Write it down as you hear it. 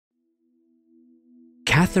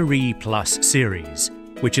Cathereeplus Series,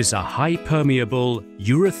 which is a high-permeable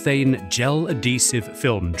urethane gel adhesive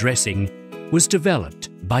film dressing, was developed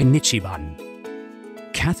by Nichiban.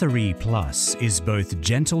 Cathereeplus is both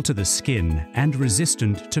gentle to the skin and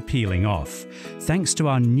resistant to peeling off, thanks to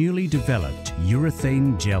our newly developed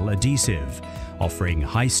urethane gel adhesive, offering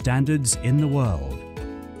high standards in the world.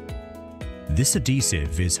 This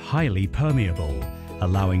adhesive is highly permeable,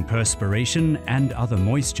 allowing perspiration and other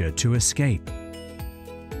moisture to escape.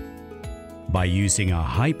 By using a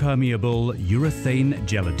high-permeable urethane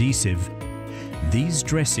gel adhesive, these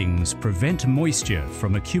dressings prevent moisture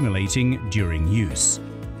from accumulating during use,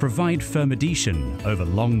 provide firm adhesion over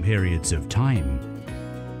long periods of time.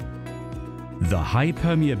 The high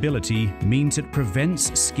permeability means it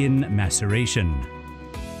prevents skin maceration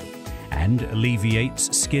and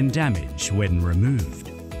alleviates skin damage when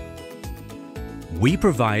removed. We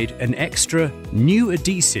provide an extra new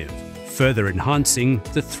adhesive, further enhancing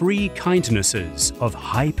the three kindnesses of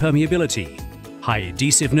high permeability, high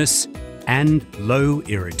adhesiveness, and low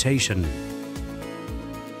irritation.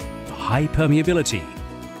 High permeability.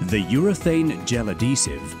 The urethane gel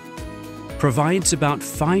adhesive provides about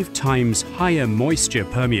 5 times higher moisture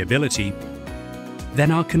permeability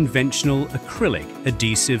than our conventional acrylic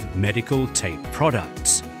adhesive medical tape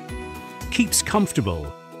products. Keeps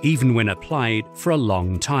comfortable even when applied for a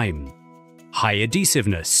long time. High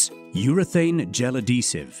adhesiveness. Urethane gel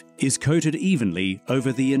adhesive is coated evenly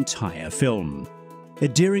over the entire film,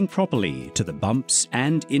 adhering properly to the bumps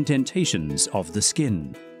and indentations of the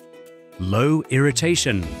skin. Low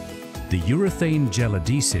irritation. The urethane gel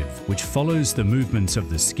adhesive, which follows the movements of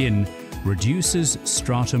the skin, reduces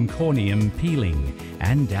stratum corneum peeling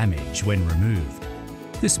and damage when removed.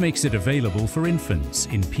 This makes it available for infants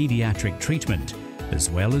in pediatric treatment, as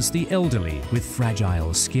well as the elderly with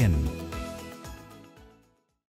fragile skin.